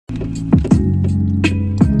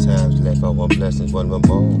blessings, one of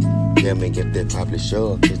them all. Tell me if they're probably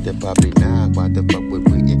sure, cause they're probably not. Why the fuck would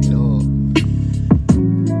we ignore?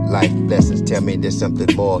 Life lessons tell me there's something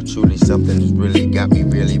more. Truly something that's really got me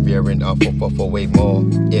really veering off for way more.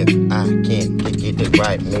 If I can't get it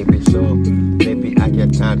right, maybe so. Maybe I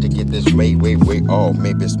got time to get this way off.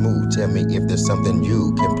 Maybe smooth. Tell me if there's something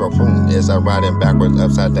you can prune as I riding backwards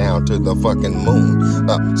upside down to the fucking moon.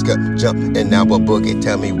 Up, skip, jump, and now a boogie.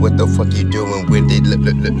 Tell me what the fuck you doing with it.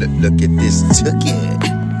 Look at this ticket.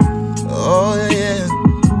 Oh yeah.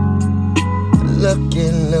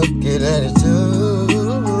 Looking at it too.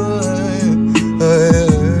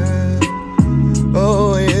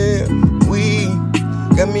 Oh yeah, we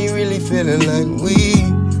got me really feeling like we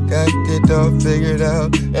got it all figured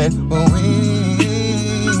out, and we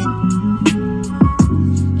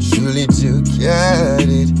truly do got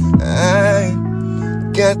it. I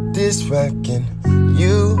got this rockin'.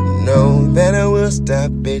 You know that I will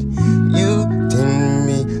stop it. You tell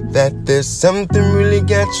me that there's something really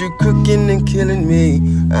got you cooking and killing me.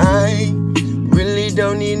 I really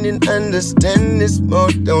don't even understand this more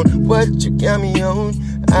on what you got me on.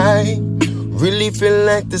 I really feel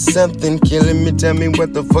like there's something killing me. Tell me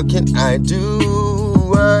what the fuck can I do?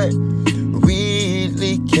 I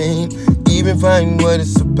really can't even find what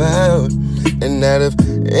it's about. And out of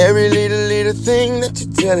every little thing that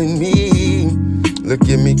you're telling me, look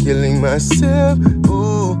at me killing myself.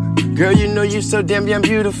 Ooh, girl, you know you're so damn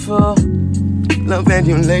beautiful. Love and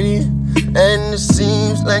you, lady. And it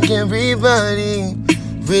seems like everybody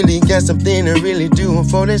really got something to really do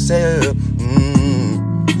for themselves.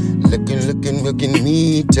 Looking at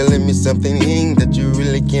me, telling me something that you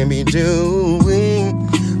really can't be doing.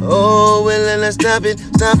 Oh, well, I stop it.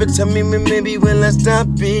 Tell me maybe will I stop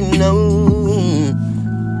it? No.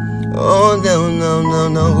 Oh, no.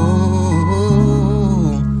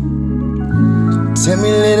 Tell me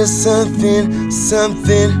a little something.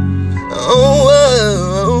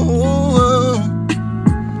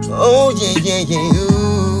 Oh, yeah.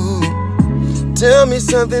 Ooh. Tell me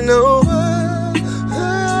something.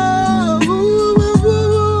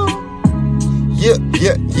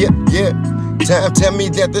 Yeah. Time tell me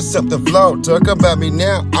that there's something flawed. Talk about me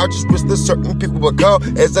now. I just wish that certain people would call.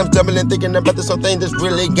 As I'm stumbling, thinking about this whole thing that's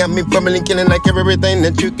really got me fumbling, killing like everything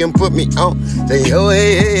that you can put me on. Say, oh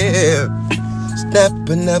yeah. Snap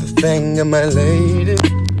another finger, my lady.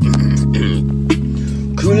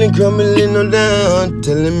 Cooling, crumbling on down,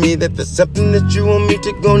 telling me that there's something that you want me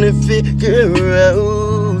to go and figure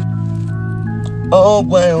out. Oh,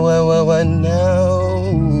 why now?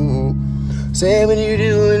 Say what you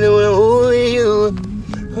do and who are you?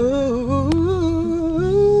 Oh,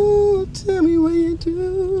 tell me what you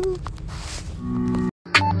do.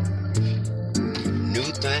 New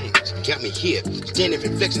things got me here, standing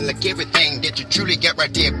and flexing like everything that you truly got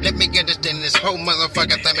right there. Let me understand this whole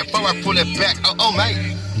motherfucking thing before I pull it back. Oh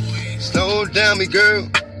man, slow down, me girl.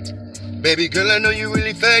 Baby girl, I know you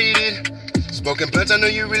really faded. Spoken parts, I know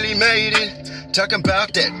you really made it. Talking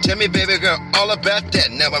about that, tell me baby girl all about that.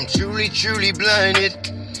 Now I'm truly blinded.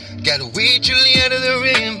 Gotta weed truly out of the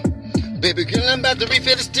rim. Baby girl, I'm about to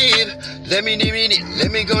refill the stib. Let me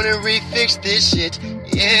go and refix this shit.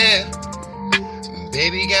 Yeah.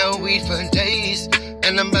 Baby got weed for days,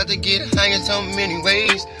 and I'm about to get high in so many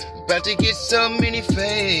ways. About to get so many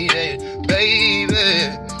faded, baby.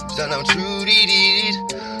 So I'm truly did it.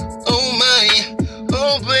 Oh my,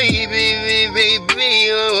 oh baby,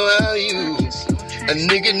 oh how you? A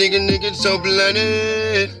nigga, so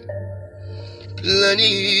blinded.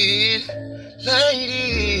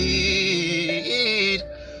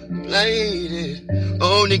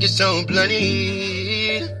 Oh, nigga, so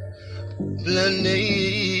blinded.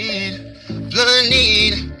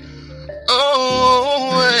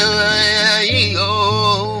 Oh,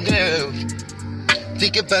 girl.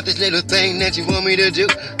 Think about this little thing that you want me to do.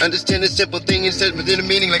 Understand the simple thing instead of the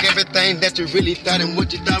meaning, like everything that you really thought and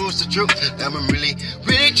what you thought was the truth. Now I'm really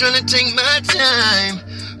trying to take my time.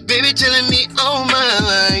 Baby telling me, oh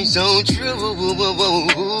my, so true.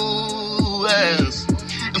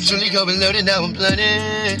 I'm truly overloaded, now I'm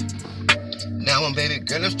blinded. Now I'm baby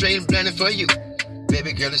girl, I'm straight blinded for you.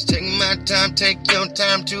 Baby girl, let's take my time, take your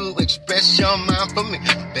time to express your mind for me.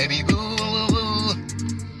 Baby, ooh.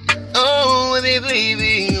 Oh,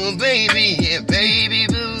 baby, oh, baby, yeah, baby,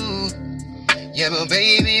 boo. Yeah, my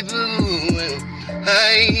baby, boo.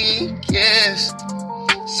 I guess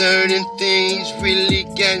certain things really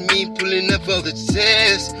got me pulling up all the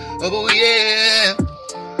tests. Oh, yeah.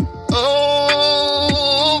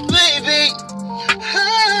 Oh, baby.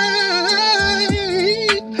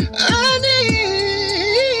 I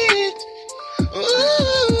need. Oh,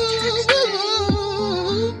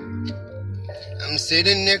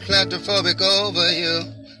 sitting there claustrophobic over you.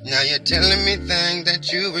 Now you're telling me things that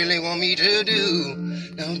you really want me to do.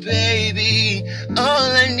 Now baby,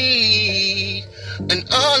 all I need and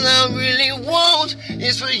all I really want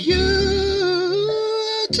is for you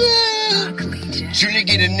to truly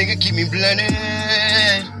get a nigga, keep me blinded.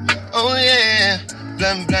 Oh yeah,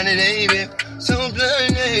 blinded, baby. So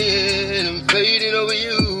blinded, I'm fading over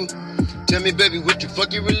you. Tell me, baby, what the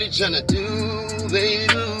fuck you really tryna do, baby?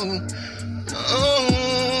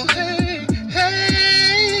 Oh, hey,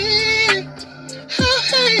 hey, oh,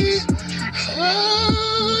 hey,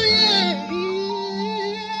 oh, yeah.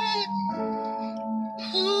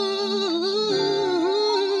 Ooh.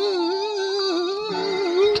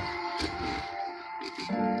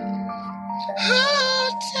 Oh,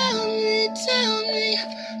 tell me,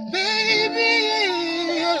 baby.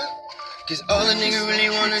 'Cause all a nigga really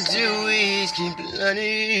wanna do is keep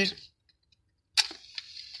blooded.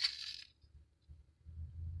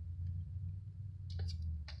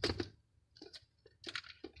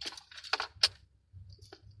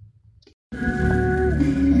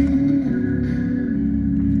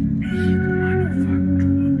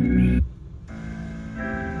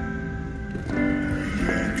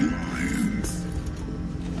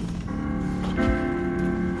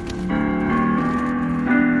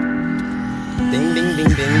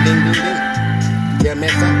 Tell me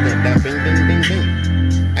something about bing, bing, bing, bing.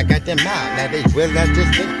 I got them out, now they will I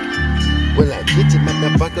just think. Will I get you,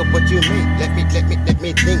 motherfucker, what you mean? Let me think.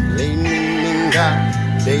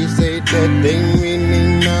 They say that they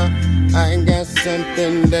meaning now. I ain't got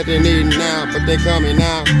something that they need now, but they call me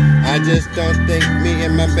now. I just don't think me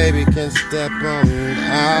and my baby can step on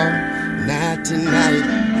out. Not tonight,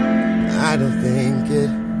 I don't think it.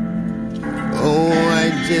 Oh,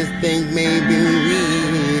 I just think maybe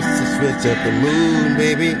we should switch up the mood,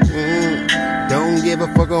 baby. Don't give a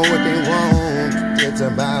fuck on what they want. It's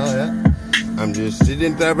about it. I'm just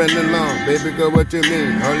sitting there and along. Baby girl, what you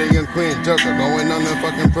mean? Harley and Queen Tucker going on the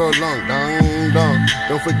fucking prolong. Dong, dong.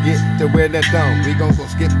 Don't forget to wear that thong. We gon' go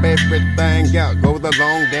skip everything out. Go the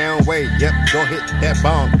long down way. Yep, go hit that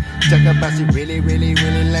bomb. Check out how she really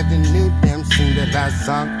like the new damn single that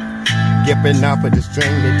song. Skipping off of the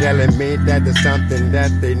string, they telling me that there's something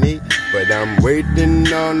that they need, but I'm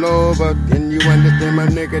waiting all over. Can you understand, my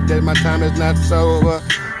nigga, that my time is not sober?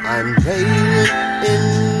 I'm playing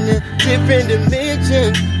in a different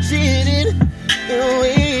dimension, cheating and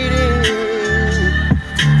waiting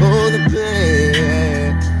for the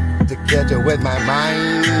plan to catch up with my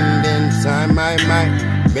mind inside my mind.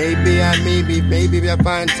 Maybe I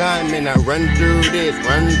find time and I run through this,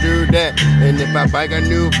 run through that. And if I buy a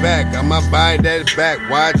new back, I'ma buy that back.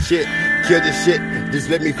 Watch it, kill the shit, just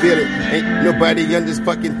let me feel it. Ain't nobody on this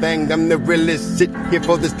fucking thing, I'm the realest. Sit here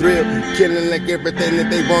for this thrill, killing like everything that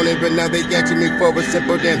they wanted, but now they catching me for a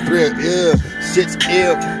simple damn thrill. Ew, shit's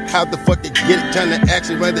ill, how the fuck they get it? Trying to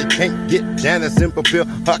action where they can't get down a simple pill,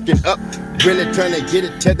 hawking up. Really trying to get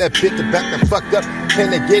it, tell that bitch to back the fuck up.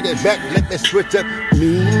 Can I get it back? Let that switch up.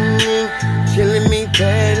 Me, killing me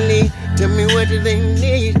badly. Tell me what do they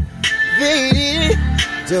need? They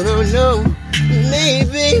don't know.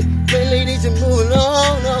 Maybe my ladies are moving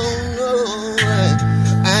on. No.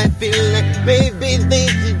 I feel like maybe they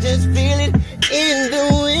should just feel it in the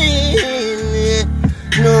wind.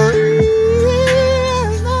 No.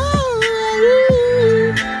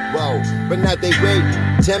 Whoa, but now they wait.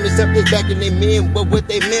 Tell me something back in their men, what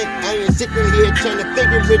they meant. I ain't sitting here trying to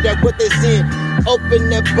figure it out what they saying. Open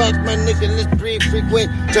that box, my nigga, let's breathe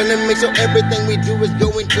frequent. Trying to make sure everything we do is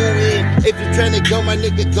going in. If you're trying to go, my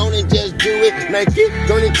nigga, go and just do it. Nike,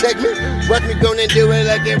 go and check me. Watch me go and do it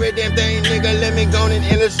like every damn thing, nigga. Let me go and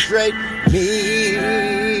illustrate me.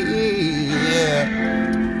 Yeah.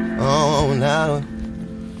 Oh, now.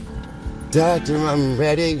 Doctor, I'm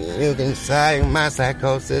ready. You can psych my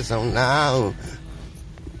psychosis on now.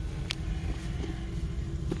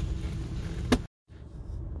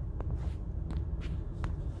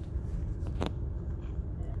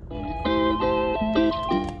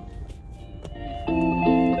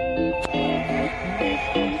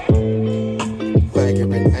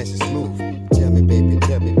 Nice and smooth. Tell me,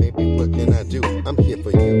 baby, what can I do? I'm here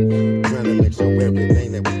for you. Trying to make sure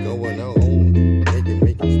everything that was going on,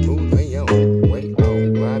 make it smooth. Way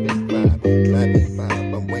on, glide it five.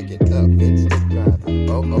 I'm waking up, it's the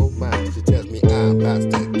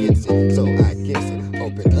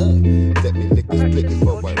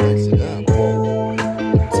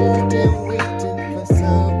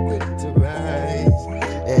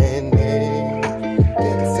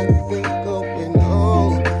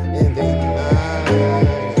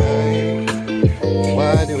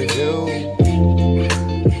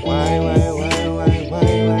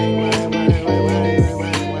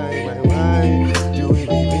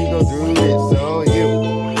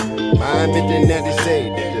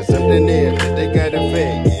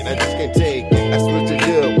can't take it. I switch it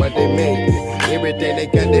up while they make it. Everything they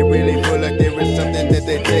got, they really feel like there is something that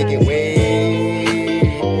they taking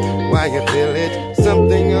away. Why you feel it?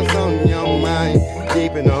 Something else on your mind,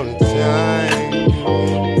 keeping on the time.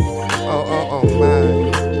 Oh my,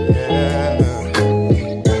 yeah.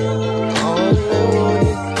 All I want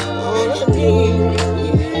is, all I need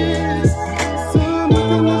is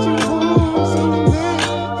something that you want, something that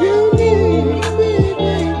you need,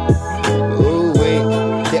 baby. Oh wait,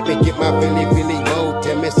 let me get my Philly mode.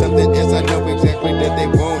 Tell me something else, I know exactly that they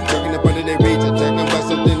want. Talking about it, they reach it, talking about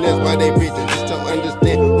something else, why they reach it. Just don't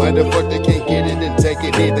understand why the fuck they can't get it and take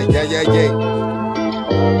it either. Yeah.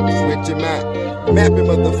 Switch your mind, map it,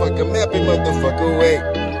 motherfucker, wait.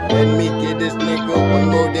 Let me get this nigga one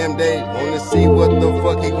more damn day. Wanna see what the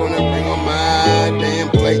fuck he gonna bring on my damn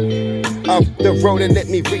plate. Off the road and let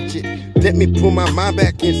me reach it. Let me pull my mind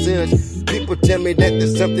back in search. People tell me that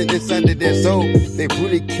there's something inside of their soul. They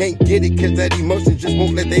really can't get it cause that emotion just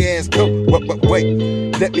won't let their ass go. But wait,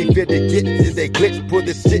 let me feel the get till they glitch, pull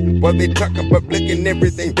the shit while they talk about blicking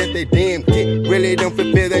everything that they damn get. Really don't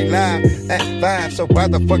fulfill their life at 5. So why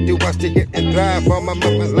the fuck do I still hit and thrive on my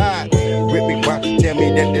mama life? With me watch and tell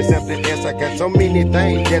me that there's something else. I got so many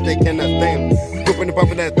things that they cannot stand. Whooping the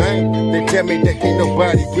bump of that thing, they tell me that can't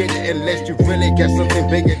nobody get it unless you really got something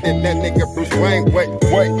bigger than that nigga Bruce Wayne. Wait,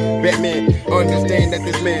 Batman, understand that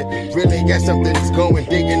this man really got something that's going,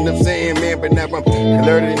 digging, I'm saying, man. But now I'm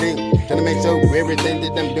alerting, trying to make sure everything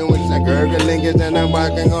that I'm doing is like gurgling, and I'm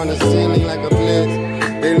walking on the ceiling like a bliss.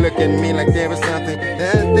 They look at me like there was something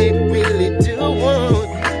that they really do want,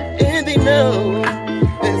 and they know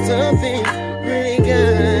that something really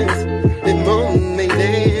got the moment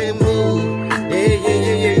they move.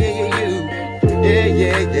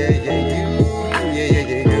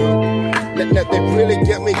 Now they really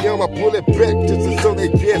got me on, I pull it back just so they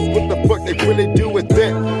guess what the fuck they really do with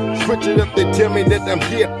that. Switch it up, they tell me that I'm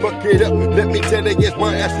here, fuck it up. Let me tell they guess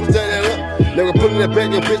my ass was that up. Now I'm putting it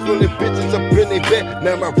back and bitch when the bitches up in their bed.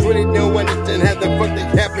 Now I really don't understand how the fuck they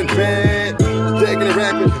happen bad. Taking and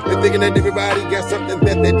rapping and thinking that everybody got something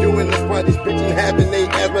that they're doing. That's why these bitches having they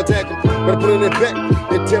ass attacking. But I'm putting it back,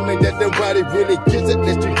 they tell me that nobody really gets it.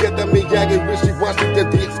 Let's together me, I get wishy-washy to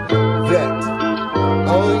this, that.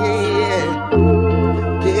 Oh yeah.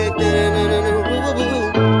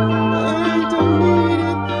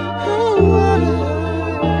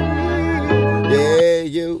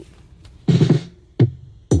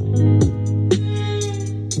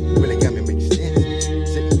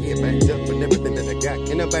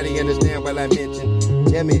 Nobody understand what I mentioned.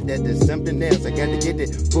 Tell me that there's something else. I got to get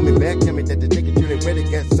it. Pull me back. Tell me that the ticket truly ready.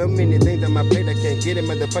 Got so many things on my plate. I can't get it.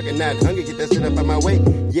 Motherfucker not hungry. Get that shit up on my way.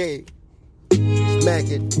 Yeah. Smack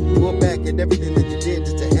it. Pull back at everything that you did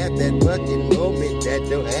just to have that fucking moment that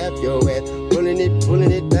don't have your ass. Pulling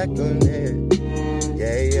it back on there.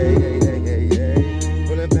 Yeah.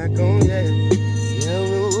 Pull it back on there. Yeah.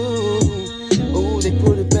 Ooh, they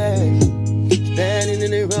pull it back. Standing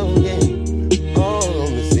in the wrong game.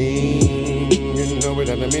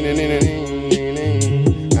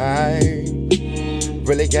 I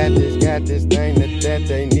really got this thing that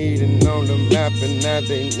they need and on the map and now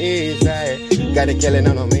they need. I got it killing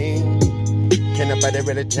on me. Can't nobody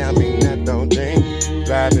really tell me not don't think.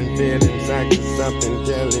 Driving feelings like something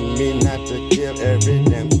telling me not to kill every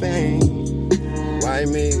damn thing. Why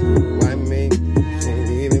me? Can't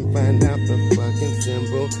even find out the fucking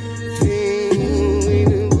simple things.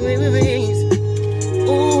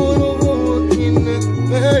 Oh, can I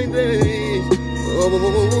find this?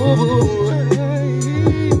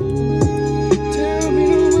 Tell me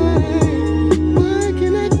why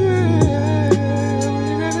can I thrive?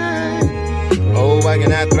 Oh, why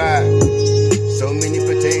can I thrive? So many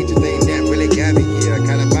potential things that really got me here. I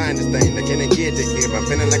kinda find this thing, I can't get to here. I'm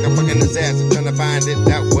feeling like a fucking disaster, trying to find it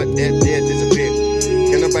out what that did disappear.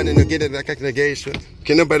 Can nobody no get it like I can engage it?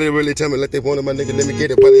 Can nobody really tell me like they wanted my nigga, let me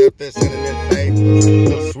get it while they up there selling that thing?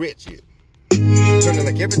 No switch it. Turning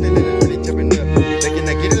like everything that is really jumping up. They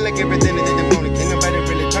cannot get it like everything that they want. Can nobody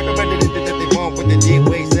really talk about it that they want? But they did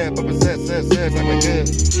waste up, up and such, like my good.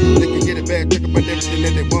 They can get it back, talk about everything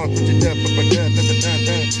that they want. Put it up,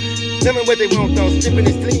 Tell me what they want, though, stripping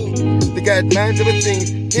is clean. They got minds of a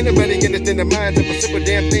thing. Can't nobody understand the minds of a simple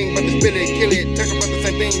damn thing. But they spill it, kill it, talk about the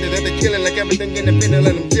same thing that they're killing. Like everything in the middle,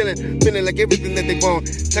 let them chilling. Feeling like everything that they want.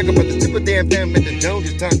 Talk about the simple damn thing that the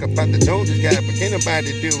Joneses talk about. The Joneses got it, but can't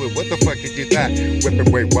nobody do it. What the fuck did you thought? Whipping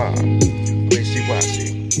way wild.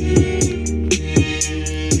 Wishy-washy.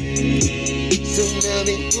 So now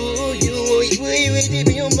they pull you away from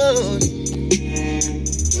your mind.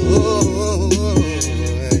 Yeah.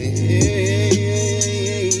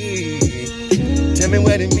 Tell me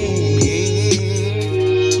what it means.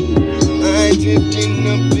 that drifting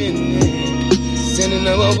up in there, sending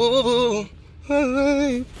up a woo-woo.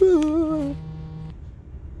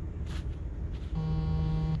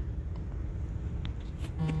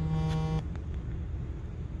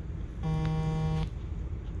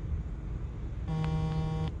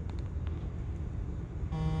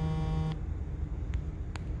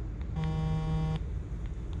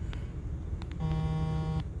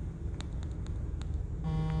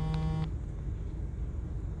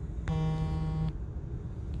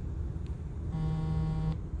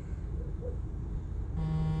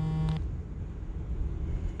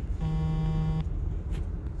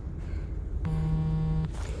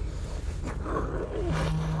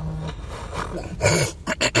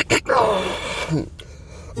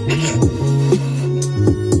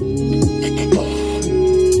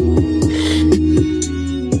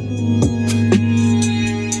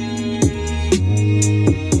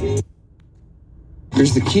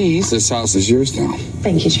 Here's the keys. This house is yours now.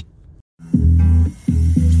 Thank you.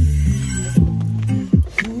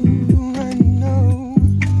 I know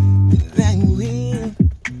that we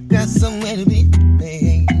got somewhere to be.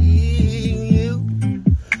 You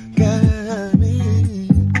gotta be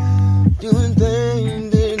doing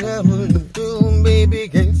things that I wouldn't do, baby.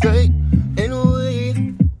 Can't say anyway.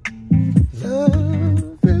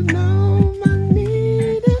 Love and all I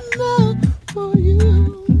need is love for you.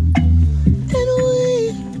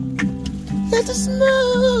 Anyway, let the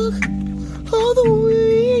smoke all the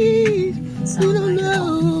weed. You don't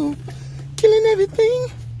know, killing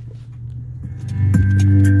everything.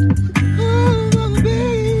 Oh,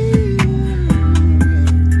 baby,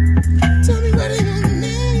 tell me what it is.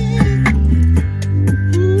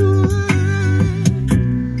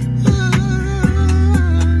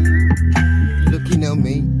 Looking at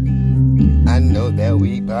me, I know that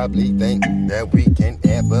we probably think that we can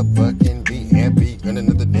ever fucking be happy. In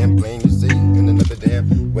another damn plane, you see, in another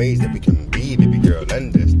damn ways that we can be, baby girl.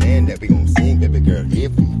 Understand that we gon' sing, baby girl.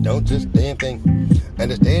 If we don't just damn thing,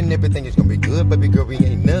 understand everything is gonna be good, baby girl. We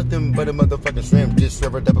ain't nothing but a motherfucking shrimp, just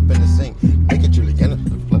shriveled up in the sink. Make it Juliana to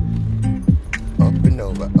the floor. Up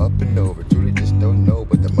and over. Truly just don't know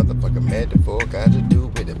what the motherfucker metaphor got to do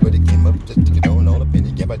with it, but it came up just to get on all up in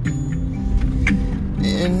it. Yeah, I do.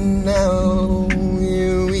 And now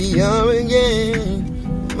here we are again,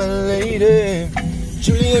 my lady,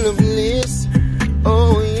 Juliana Bliss.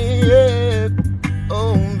 Oh yeah,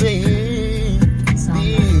 oh baby,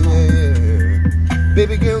 yeah.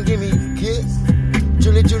 Baby girl, give me a kiss,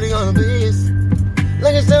 Juliana Bliss,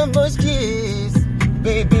 like a summer's kiss,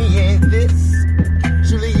 baby. Yeah, this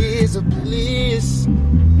Julie is a bliss.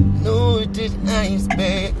 No, did I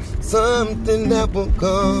expect something that will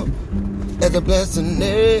come as a blessing,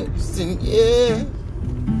 and yeah,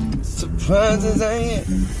 surprised as I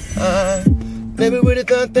am, I never would have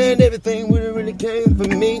thought that everything would have really came for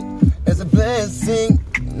me as a blessing.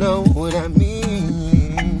 Know what I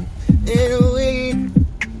mean? Anyway,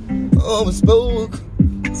 overspoke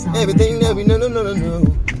everything that we know, no,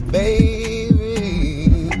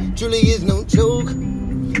 baby. Julie is no joke.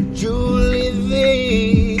 Julie,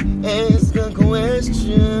 they ask a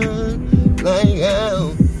question like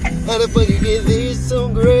how the fuck you get this so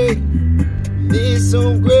great? This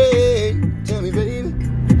so great? Tell me, baby.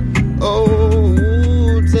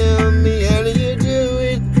 Oh, tell me, how do you do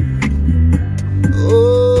it?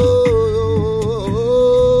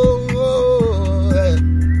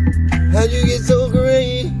 How you get so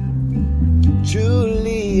great?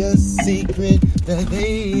 Truly a secret that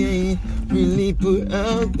they ain't really put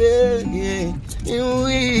out there, yeah. And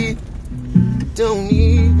we don't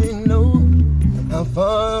even know how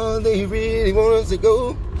far they really want us to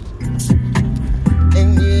go.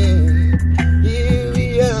 And yeah, here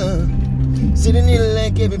we are, sitting here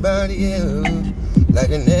like everybody else,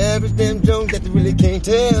 like an average damn joke that they really can't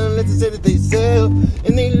tell. Let's say that they sell,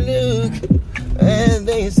 and they look, and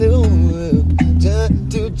they so well.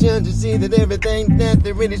 To judge to see that everything that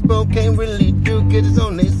they really spoke can't really do, 'cause it's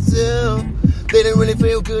on themselves. They don't really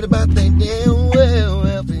feel good about their damn well,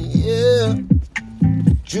 yeah.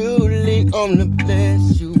 Truly on the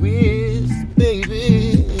bless you is,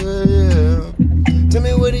 baby, yeah. Tell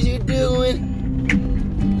me, what are you doing?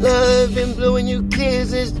 Love and blowing you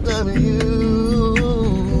kisses, loving you.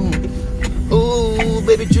 Oh,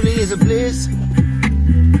 baby, truly is a bliss.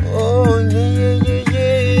 Oh, yeah.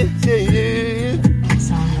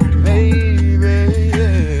 Baby,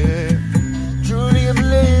 yeah. Truly a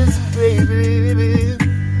bliss, baby.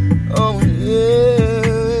 Oh, yeah.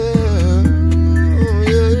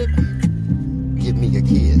 Give me a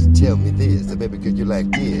kiss, tell me this, baby, could you like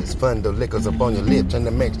this? is. Fun the liquors up on your lips, trying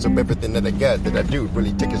to make sure everything that I got, that I do,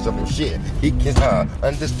 really take us off your shit. He can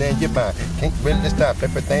understand your mind. Can't really stop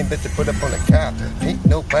everything that you put up on the cop. Ain't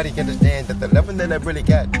nobody understand that the loving that I really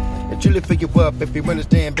got. And truly fill you up if you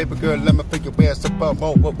understand, baby girl, let me figure where it's up.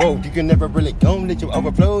 Whoa. You can never really go let you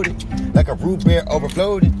overflowed it. Like a root beer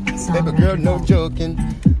overflowed it. Baby girl, no joking.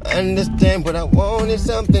 Understand what I want is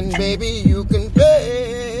something, baby, you can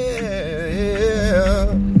pay.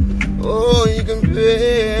 Oh, you can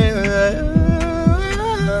pay.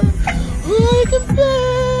 Oh, you can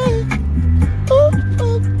pay. Oh,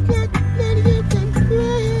 God, you can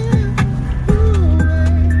pay.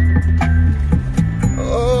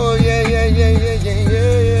 Oh, yeah.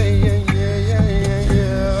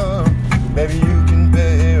 Baby, you can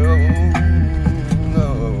pay. Oh, no.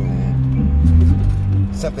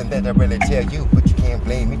 Something that I really tell you, but you can't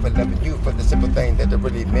blame me for loving you for the simple thing that I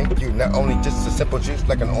really make you. Not only just a simple juice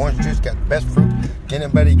like an orange juice, got the best fruit. Can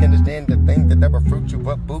anybody understand the thing that will fruit you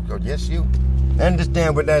up, boot? Oh, yes, you.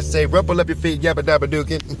 Understand what I say. Ruffle up your feet, yabba dabba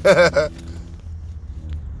dookin'.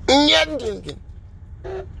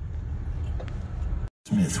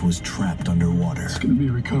 Smith was trapped underwater. It's gonna be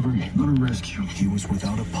a recovery, not a rescue. He was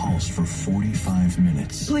without a pulse for 45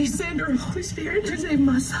 minutes. Please send your Holy Spirit to save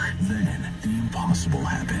my son. Then, the impossible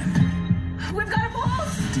happened. We've got a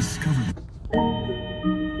pulse! Discovered.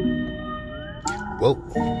 Whoa.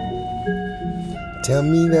 Tell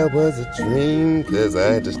me that was a dream, cause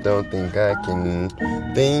I just don't think I can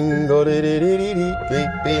think.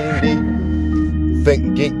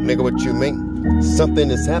 Fake geek, nigga, what you mean?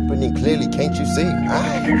 Something is happening, clearly, can't you see?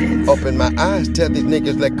 I open my eyes, tell these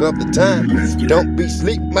niggas let go of the time. Don't be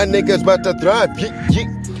sleep, my niggas about to thrive. Yeet.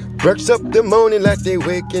 Works up the morning like they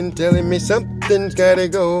waking, telling me something's gotta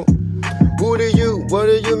go. Who do you? What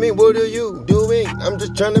do you mean? What are you doing? I'm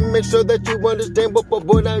just trying to make sure that you understand what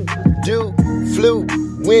I do. Flew,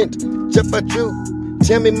 went, jump at you.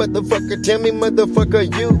 Tell me motherfucker,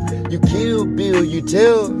 you kill Bill, you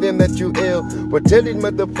tell them that you ill. Well, tell these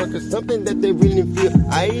motherfuckers something that they really feel.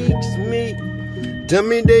 Ask me, tell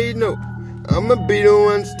me they know I'ma be the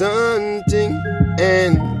one stunting.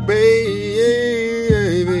 And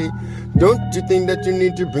baby, don't you think that you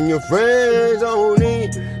need to bring your friends on in?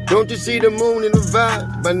 Don't you see the moon and the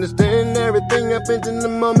vibe? Understand everything happens in the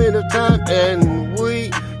moment of time. And we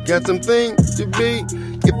got some things to be.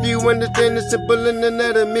 If you understand the simple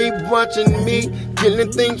anatomy, watching me,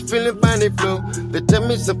 killing things, feeling fine flow. They tell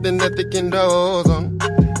me something that they can do on.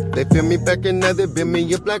 They feel me back and now they build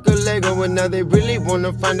me up like a Lego. And now they really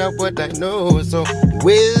wanna find out what I know. So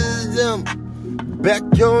wisdom, back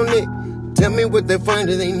on it. Tell me what they find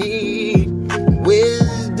that they need.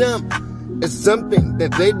 Wisdom is something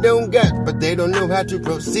that they don't got, but they don't know how to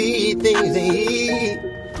proceed things they need.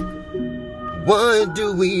 What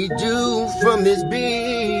do we do from this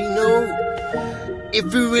beat? No. If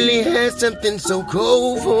we really had something so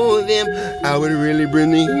cold for them, I would really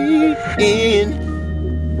bring the heat in.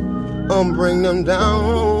 Bring them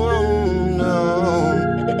down.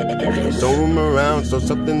 Show them around, so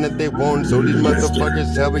something that they want. So these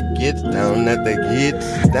motherfuckers how it gets down, that they gets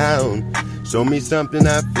down. Show me something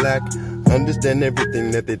I lack. Understand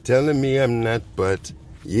everything that they're telling me I'm not, but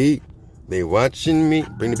yeet. They watching me,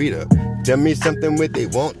 bring the beat up. Tell me something what they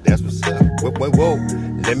want, that's what's up. Whoa.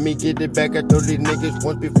 Let me get it back. I told these niggas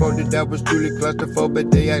once before that I was truly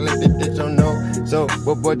claustrophobic. They act like they don't know. So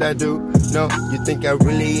what would I do? No, you think I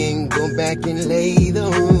really ain't go back and lay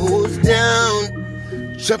those down?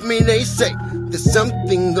 Trust me, they say there's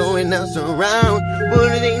something going else around.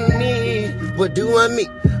 What do they need? What do I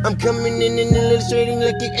mean? I'm coming in and illustrating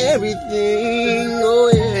like everything.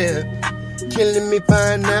 Oh yeah. Killing me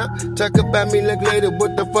fine now. Talk about me like later.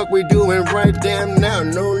 What the fuck we doing right damn now?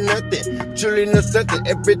 No nothing. Truly no something.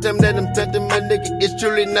 Every time that I'm touching my nigga, it's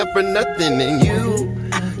truly not for nothing. And you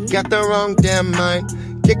got the wrong damn mind.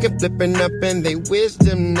 Kicking, flipping up, and they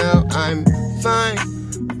wisdom now. I'm fine.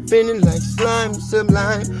 Feeling like slime,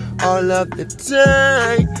 sublime all of the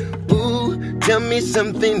time. Ooh, tell me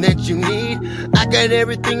something that you need. I got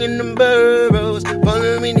everything in the burrows.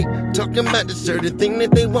 Follow me, talking about the certain thing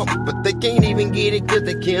that they want, but they can't even get it cause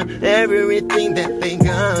they kill everything that they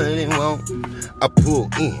got and want. I pull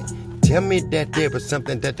in. Tell me that there was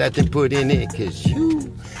something that I didn't put in it, cause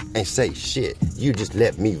you ain't say shit. You just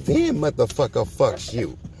let me vent, motherfucker, fucks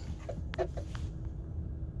you.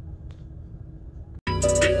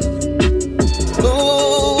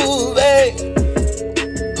 Ooh, baby.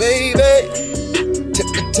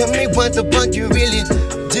 Tell me what the fuck you really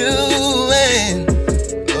doing.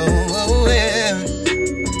 Oh, yeah.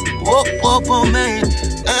 Oh, man.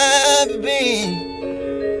 I've been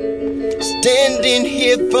standing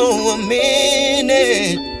here for a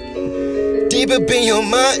minute. deep up in your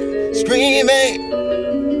mind, screaming.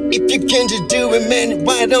 If you can just do it, man,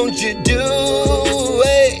 why don't you do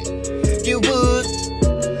it? You would.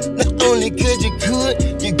 Not only could you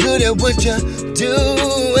could, you're good at what you're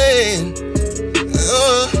doing.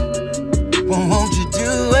 Won't you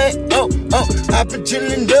do it? Oh, I've been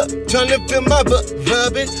chilling up, trying to feel my butt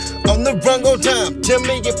rubbing on the wrong old time. Tell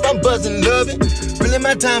me if I'm buzzing, loving. Really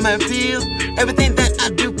my time I feel. Everything that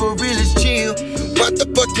I do for real is chill. What the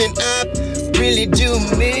fuck can I really do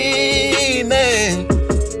me, man?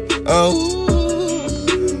 Oh,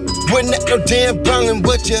 we're not no damn problem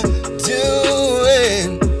what you're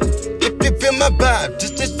doing. If you feel my vibe,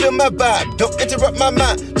 just feel my vibe. Don't interrupt my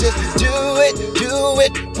mind, just do it.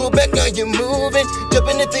 Pull back, are you moving?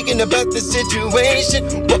 Jumping and thinking about the situation.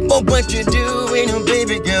 What more what you doing, oh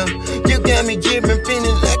baby girl? You got me giving,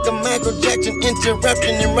 feeling like a Michael Jackson,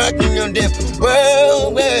 interrupting and rocking your damn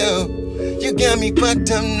world. Well, you got me fucked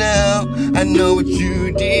up now. I know what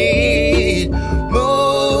you did.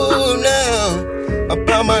 Move now,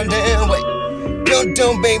 about my damn way. Girl,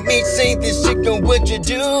 don't make me say this shit, girl, what you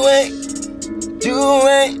doing? Do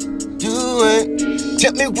it.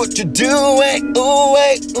 Tell me what you're doing. Ooh,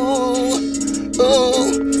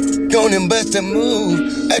 go and bust a move.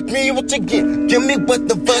 Ask me what you get. Give me what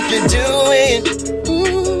the fuck you're doing.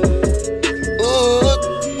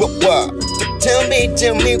 What? Tell me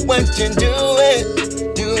what you're doing.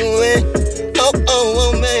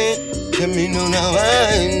 Oh, man. Tell me no now.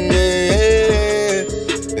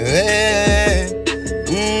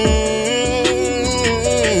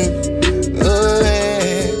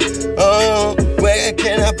 Where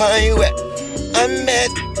can I find you at? I'm at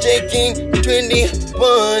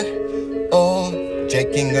JKing21. Oh,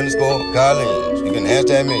 JKing_Collins. You can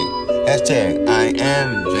hashtag me. Hashtag I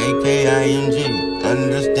am JKING.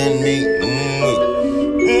 Understand me?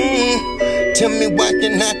 Tell me why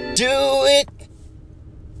can I do it?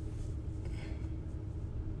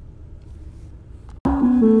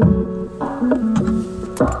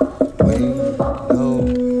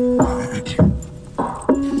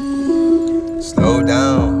 Slow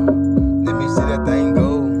down, let me see that thing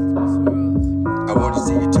go. I want to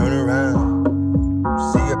see you turn around,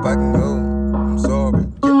 see if I can go. I'm sorry.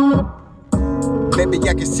 Maybe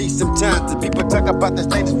I can see sometimes the people talk about this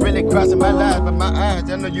thing that's really crossing my life, but my eyes,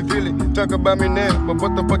 I know you feel it. Talk about me now, but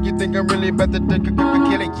what the fuck you think I'm really about to do?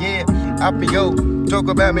 Kill it, yeah. I be yo. Talk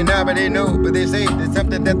about me now, but they know. But they say there's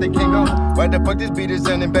something that they can't go. Why the fuck this beat is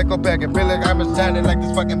sounding back on back? I feel like I'm sounding like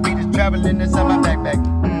this fucking beat is traveling inside my backpack.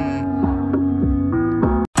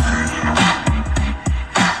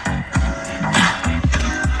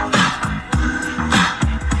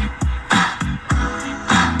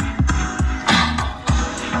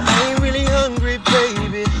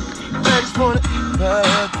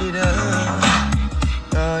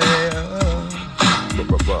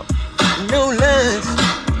 No lines,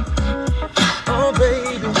 oh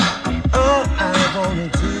baby, all I wanna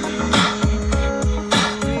do.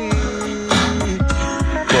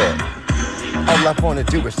 All I wanna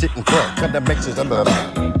do is sit and cry, try to make sense of it.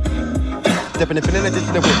 Stepping and feeling like this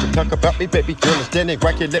in the winter. Talk about me, baby girl, and standing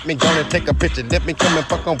right here. Let me go and take a picture. Let me come and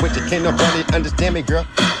fuck on with you. Can't nobody understand me, girl.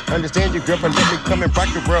 Understand you, girl, but let me come and rock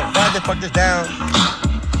your world. Why the fuck this down?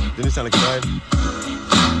 Didn't it sound like a tired?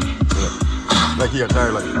 Yeah. Like he got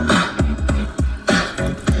tired, like.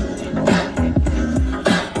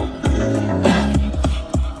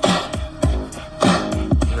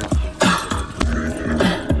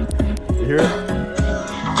 Hear it?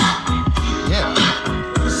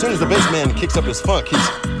 Yeah. As soon as the bass man kicks up his funk,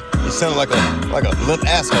 he's sounding like a limp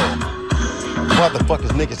asshole. Why the fuck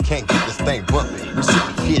is niggas can't keep this thing bumping? We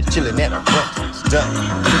sitting here chilling at our butts, stuck.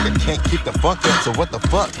 Nigga can't keep the funk up, so what the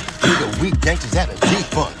fuck? Nigga, we gangsters at a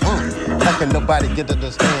G-funk. How can nobody get to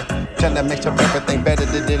understand? Trying to make sure everything better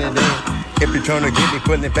than it is. If you're trying to get me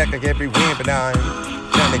putting it back like every win, but I'm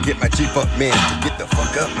trying to get my G-funk man to get the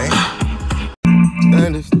fuck up, man.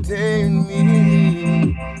 Understand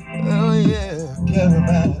me, oh yeah. Care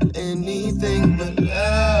about anything but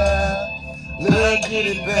love. Look at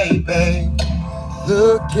it, baby.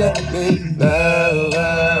 Look at me now.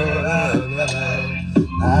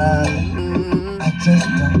 I just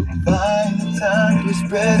don't find the time to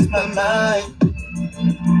express my mind.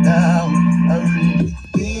 Now I really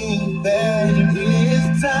think that it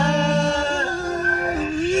is time.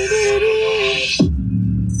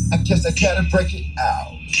 I guess I gotta break it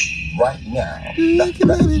out right now. Not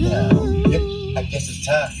right now. Yep, I guess it's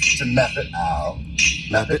time to map it out.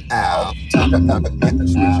 Map it out. Time to map it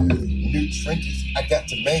out. New trenches I got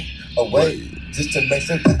to make a way just to make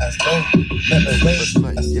sure that I stay. Never wait,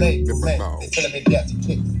 I stay. They telling me that to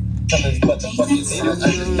kick. Some of these motherfuckers, they don't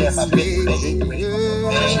understand my business.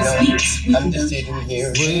 I'm just sitting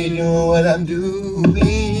here doing what I'm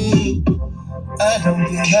doing. I don't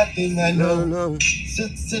get nothing, I know. No.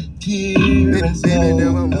 Sit here and baby,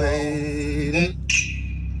 now I'm waiting.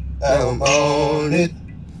 I'm on it.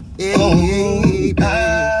 I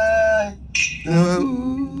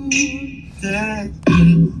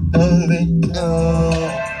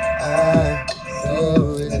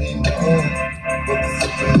know that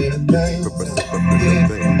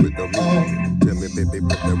tell me, baby,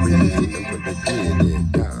 what the reason and what they did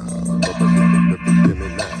it down.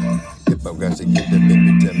 If I got to get that,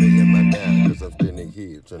 baby, tell me am I down? Cause I'm standing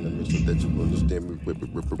here trying to make sure that you understand me, rip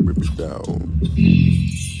it down.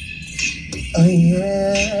 Oh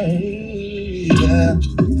yeah.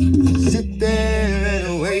 Sit there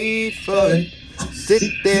and wait for it. Sit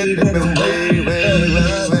there and wait.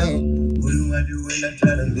 What do I do when I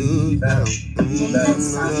try to leave out?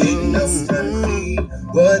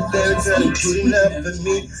 What they're trying to put enough for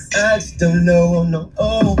me, I just don't know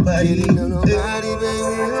nobody, baby.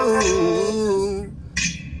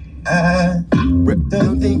 I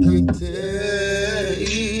don't think we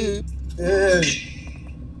did.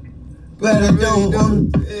 But I don't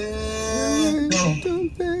want to pay.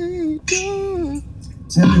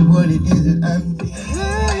 Tell me what it is that I need. I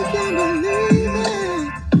can't believe it.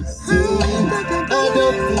 I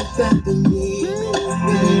don't think that the need.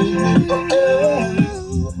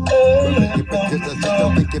 Because I just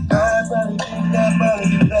don't think about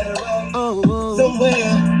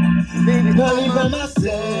somewhere. Baby, probably by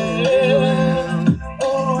myself.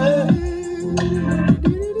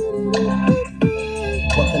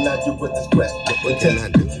 What can I do with this breath? What can I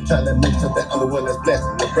do? Trying to make sure that I'm the one that's blessed.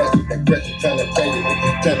 The rest of that pressure, trying to change it.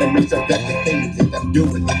 Trying to make sure that the things that I'm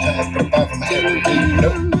doing, trying to provide for my everything. No,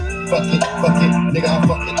 fuck it, nigga, I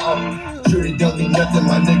fuck it off. Sure it don't mean nothing,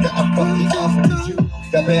 my nigga, I fuck it off. Cause you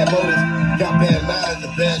got bad motives, got bad minds,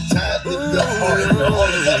 and bad times. Nigga, your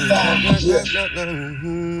heart is the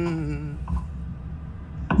only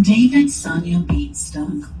David Sonia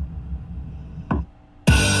Beatstock.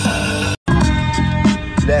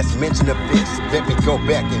 Last mention of this, let me go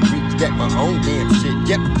back and restack my own damn shit.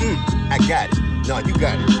 Yep, I got it. No, you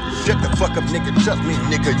got it. Shut the fuck up, nigga. Trust me,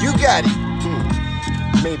 nigga, you got it.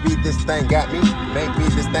 Maybe this thing got me. Maybe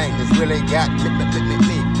this thing just really got me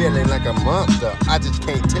feeling like a monster. I just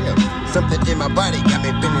can't tell. Something in my body got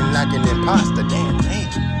me feeling like an imposter. Damn.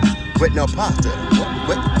 With no pasta.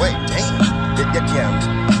 Wait, damn. Yeah.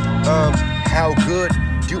 How good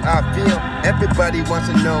do I feel? Everybody wants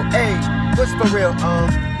to know, hey, what's for real?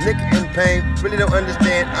 Nigga in pain, really don't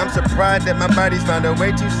understand. I'm surprised that my body's found a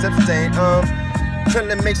way to sustain. Trying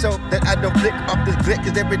to make sure that I don't flick off this blick.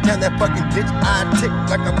 Cause every time that fucking bitch I tick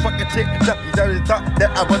like a fucking tick. You already thought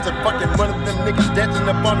that I was a fucking one of them niggas dancing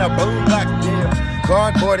up on a boom like yeah.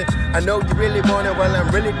 Cardboarded, I know you really want it. While I'm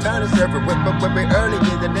really trying to serve it. But we're early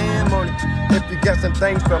in the damn morning. If you got some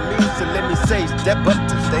things from me, so let me say, step up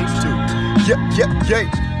to stage 2. Yeah.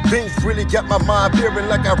 Things really got my mind feeling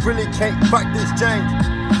like I really can't fight this change.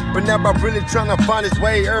 But now I'm really trying to find its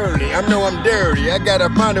way early. I know I'm dirty, I gotta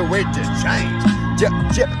find a way to change. Yeah,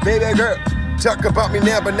 baby girl, talk about me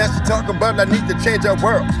now, but now she talking about I need to change our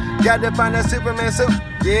world. Gotta find that Superman suit,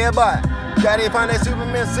 yeah boy. Gotta find that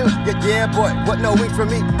Superman suit, yeah boy. What no wings from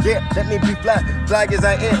me, yeah, let me be fly. Flag as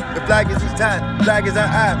I am, the flag is each time. Flag as I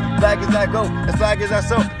eye, flag as I go. The flag as I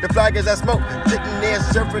soak, the flag as I smoke. Sitting there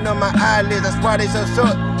surfing on my eyelids, that's why they so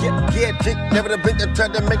short. Yeah, chick, never to blink and try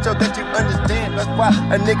to make sure that you understand. That's why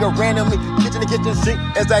a nigga ran on me, kitchen to kitchen sink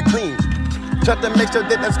as I clean. Try to make sure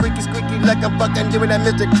that I'm squeaky like I'm fucking doing that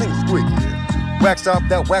Mr. Clean Squeaky. Wax off,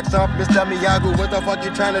 Mr. Miyagi. What the fuck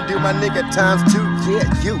you trying to do, my nigga? Times 2, yeah,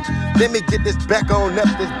 you. Let me get this back on up,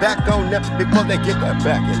 before they get that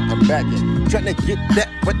back in. I'm back in. Trying to get that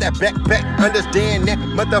with that back. Understand that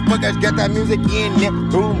motherfuckers got that music in there.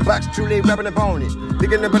 Boombox truly rapping upon it.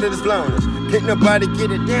 Thinking about it is flown. Can't nobody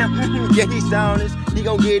get it down. Yeah, he's honest. He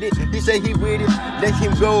gon' get it. He say he with it. Let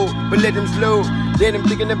him go, but let him slow. Then him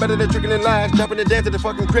thinking about it, they're tricking in lines, dropping the dance to the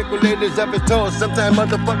fucking crick with ladies up his toes. Sometimes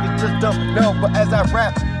motherfuckers just don't know, but as I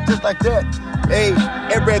rap, just like that. Hey,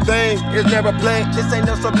 everything is never plain. This ain't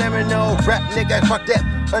no subliminal rap, nigga. Fuck that.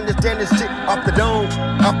 Understand this shit off the dome,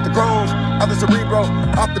 off the chrome, off the cerebro,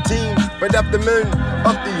 off the team, right off the moon,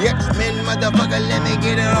 off the X-Men, motherfucker. Let me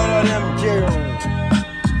get it all of them kills.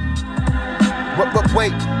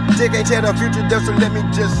 Wait, Dick ain't tell the future, though, so let me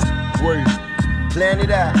just wait. Plan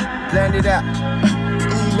it out. And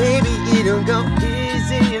maybe it'll go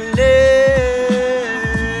easy next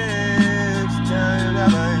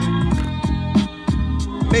time.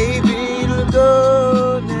 Maybe it'll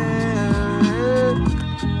go now.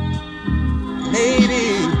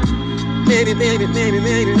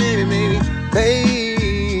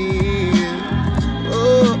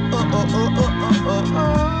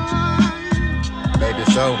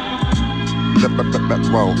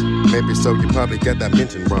 wrong. Maybe so, you probably got that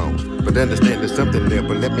mention wrong. But understand there's something there,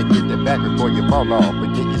 but let me get it back before you fall off.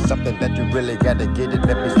 But get you something that you really gotta get it.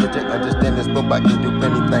 Let me switch it, understand this robot can do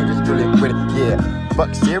anything, it's really pretty, yeah.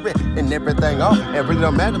 Fuck Siri and everything off. It really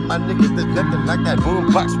don't matter, my niggas, there's nothing like that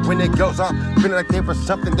boom box when it goes off. Feeling like there for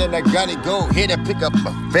something, then I gotta go ahead and pick up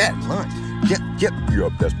a fat lunch.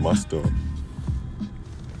 Yep, that's my stuff.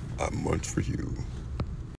 I munch for you.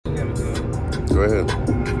 Go ahead.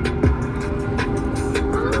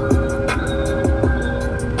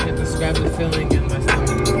 Can't describe the feeling in my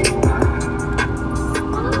stomach.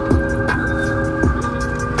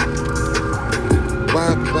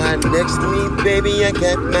 Wi-Fi next to me, baby, I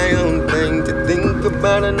got my own thing to think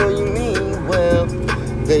about. I know you mean well.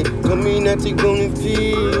 They told me not to go and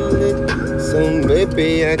feel it, so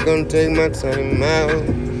maybe I can take my time out.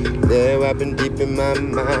 There I've been deep in my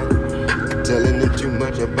mind, telling them too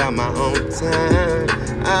much about my own time.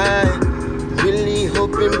 I really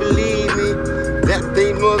hope and believe me that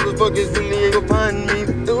they motherfuckers really ain't gonna find me.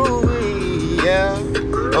 Ooh, yeah,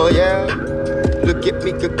 oh yeah. Look at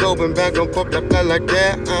me, going back on pop like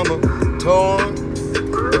that. I'm a torn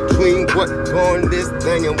between what torn this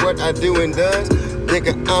thing and what I do and does.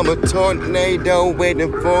 Nigga, I'm a tornado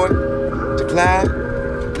waiting for it to fly.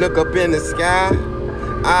 Look up in the sky.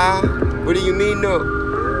 What do you mean no?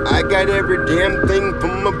 I got every damn thing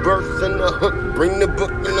from a verse and a hook. Bring the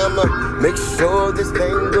book and I'ma make sure this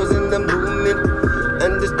thing goes in the movement.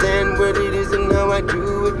 Understand what it is and how I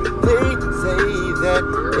do it. They say that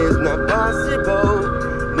it's not possible.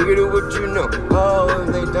 Nigga, do what you know. Oh,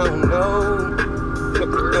 they don't know.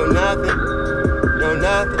 No nothing. No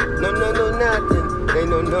nothing. No nothing. They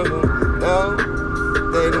don't know. No.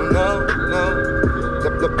 They don't know. No.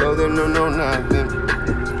 No, they don't know nothing.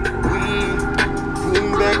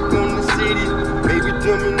 Back on the city, baby,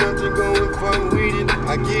 tell me not to go and fuck with it.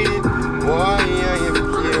 I get it, boy, I am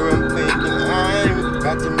here. I'm thinking I'm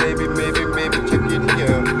about to maybe check it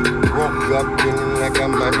here. Woke up feeling like I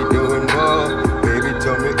might be doing more. Baby,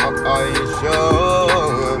 tell me, are you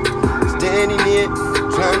sure? Standing here,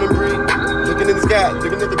 trying to breathe, looking in the sky,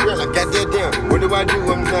 looking at the ground. Like, goddamn, what do I do?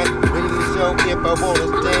 I'm not ready to show if I wanna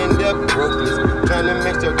stand up, ropeless, trying to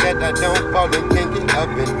make sure that I don't fall and can't get up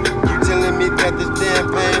and. Telling me that this damn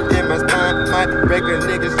pain in my spine might break a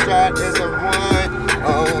nigga's stride as a wine.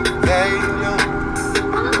 Oh, they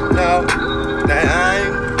don't know that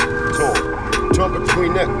I'm torn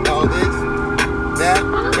between all this, that,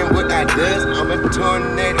 and what I does. I'm a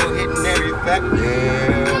tornado hitting every fact.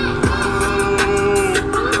 Yeah,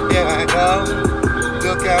 here I go.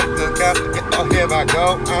 Look out. Yeah, oh, here I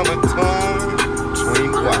go. I'm a torn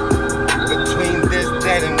between what? Between this,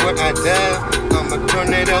 that, and what I do. I'm a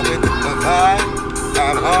tornado with a vibe.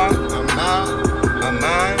 I'm hard, I'm out, my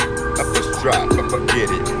mind up a stride, but forget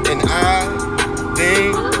it. And I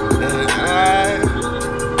think that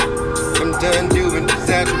I'm done doing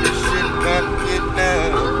disastrous shit about it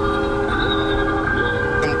now.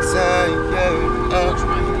 I'm tired of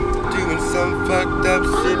doing some fucked up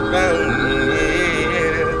shit round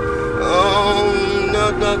here. Oh, no,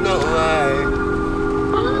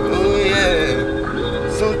 oh yeah.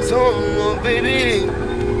 So torn, oh baby,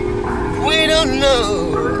 we don't know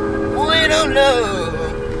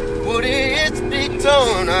what it is to be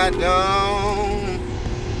torn. I don't.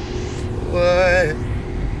 Why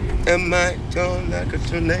am I torn like a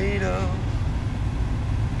tornado?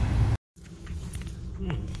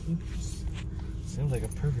 Sounds like a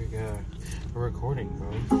perfect recording,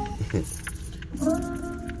 bro.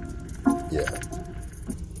 Yeah.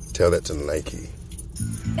 Tell that to Nike.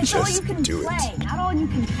 It's all you can play, not all you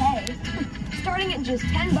can pay. Starting at just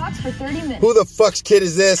 $10 for 30 minutes. Who the fuck's kid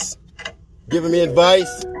is this? Giving me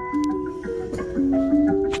advice?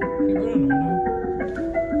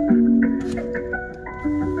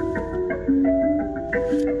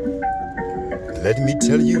 Let me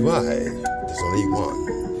tell you why. There's only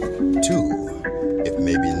one, two, if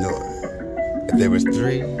maybe none. If there was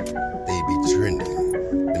three, they'd be trending,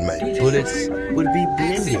 and my bullets would be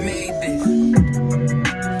blending.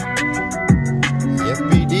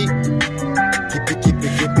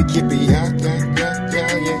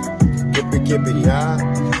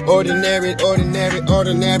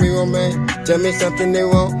 Ordinary, oh man. Tell me something they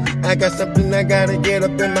want. I got something I gotta get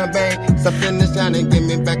up in my bank. Something that's trying to get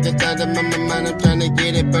me back inside of my mind. I'm trying to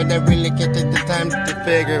get it, but I really can't take the time to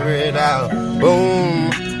figure it out.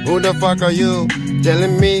 Boom. Who the fuck are you?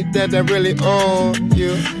 Telling me that I really own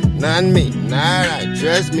you. not me, not I,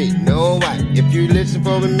 trust me, no why. If you listen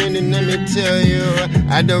for a minute, let me tell you,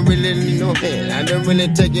 I don't really need no hand, I don't really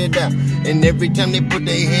take it out. And every time they put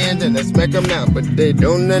their hand and I smack them out, but they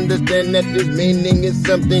don't understand that this meaning is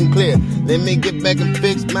something clear. Let me get back and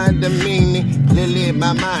fix my demeanor. Clearly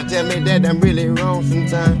my mind tell me that I'm really wrong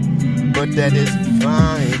sometimes, but that is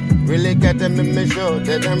fine. Really got to make sure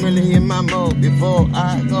that I'm really in my mode before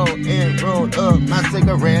I go and roll up my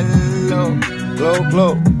cigarette.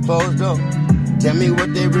 Glow, closed door. Tell me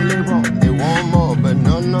what they really want. They want more, but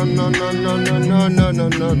no.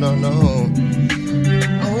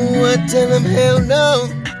 Oh, I tell them hell no.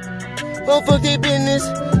 Oh, fuck their business.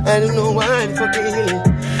 I don't know why the fuck they here.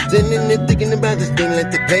 Sitting there thinking about this thing like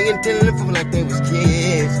they playing telephone like they was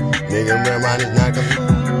kids. Nigga, my mind is not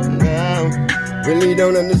coming down. Really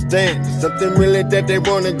don't understand. There's something really that they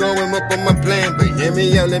wanna go and up on my plan. But hear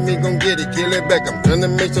me out, let me gon' get it, kill it back. I'm trying to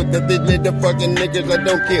make sure that they let the fucking niggas I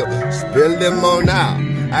don't kill. Spill them on out.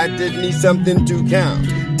 I just need something to count.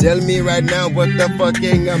 Tell me right now what the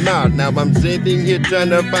fucking amount. Now I'm sitting here trying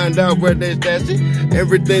to find out where they stash it.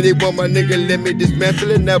 Everything they want, my nigga, let me dismantle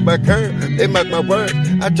it. Now by curve, they mark my words.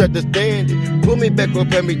 I try to stand it. Pull me back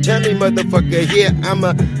up and me, tell me, motherfucker, here I'm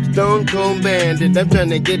a stone cold bandit. I'm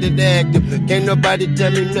trying to get it active. Can't nobody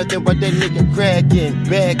tell me nothing but that nigga cracking,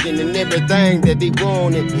 backing, and everything that he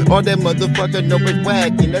wanted. All that motherfucker know is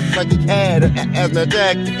whacking. That's like he had an asthma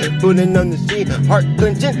attack. Putting on the scene, heart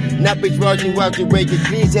clenching. Now bitch watching, waking.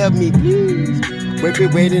 Please help me, please. Wait,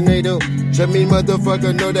 they don't. Tell me,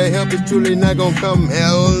 motherfucker, know that help is truly not gonna come.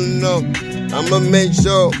 Hell no. I'ma make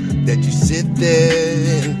sure that you sit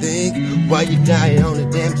there and think while you die on the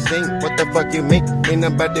damn sink. What the fuck you mean? Ain't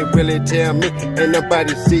nobody really tell me. Ain't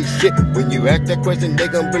nobody see shit. When you ask that question, they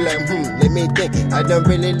gon' be like, let me think. I don't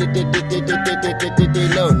really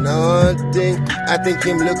know nothing. I think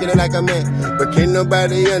him looking like a man, but can't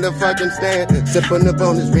nobody under fucking stand. Sipping up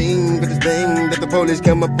on his ring with his thing that the police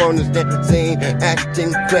come up on his damn scene,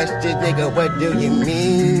 asking questions, nigga, what do you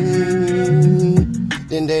mean?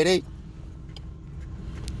 Then they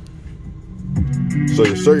so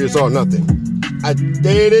you're serious or nothing? I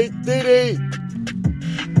did it.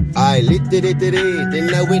 I lit it.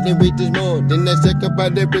 Then I went and read this more. Then I check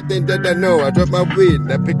about everything that I know. I dropped my weed.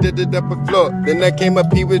 I picked it up a floor. Then I came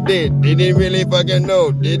up, he was dead. They didn't really fucking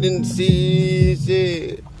know. They didn't see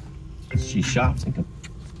shit. She shot.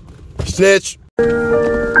 Snitch.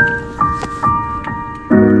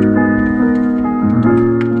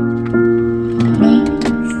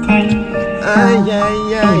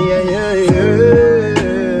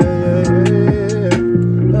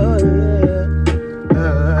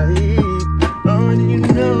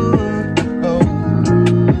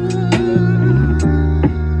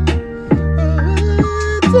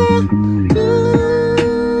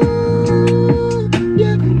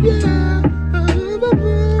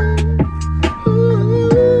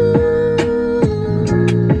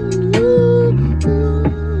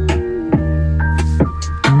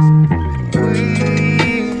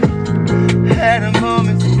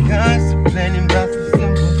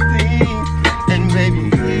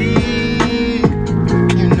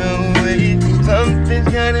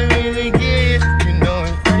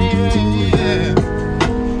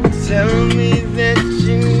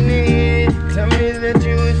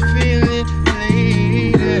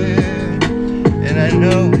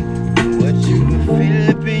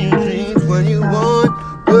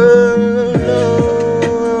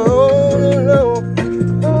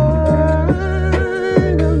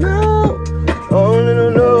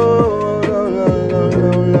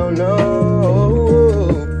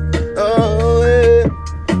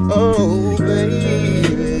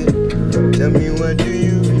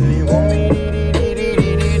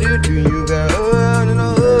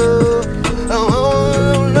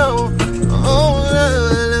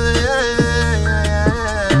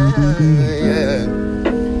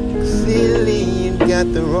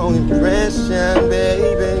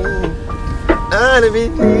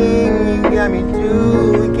 Everything you got me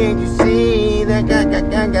doing, can't you see that I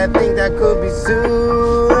got things I could be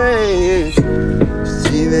suing?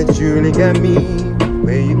 See that you really got me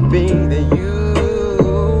where you think that you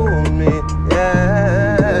want me.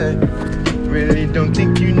 Yeah. Really don't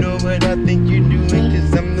think you know what I think you're doing,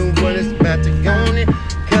 cause I'm the one that's about to go on and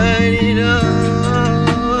cut it off,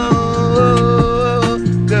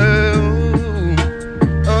 girl.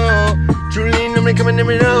 Oh, truly nobody coming to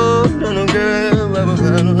me, no, girl.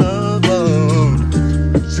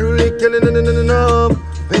 Truly killing it,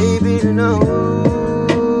 baby, no.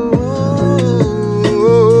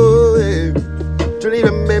 Truly,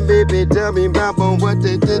 baby. And baby, tell me about what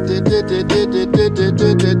they did.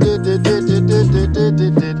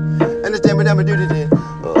 Understand what I'ma do today?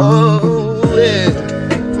 Oh, yeah.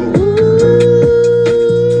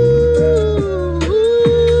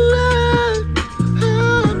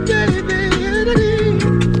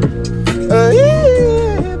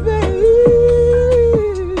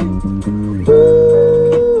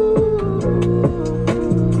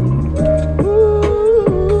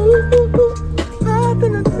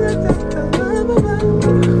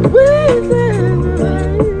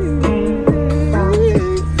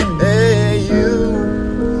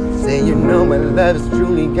 Love's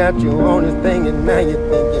truly got you on this thing, and now you're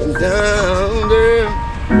thinking down,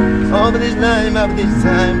 girl. All of this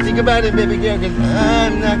time, think about it, baby girl, cause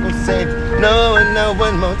I'm not gonna say no and no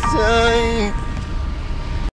one more time.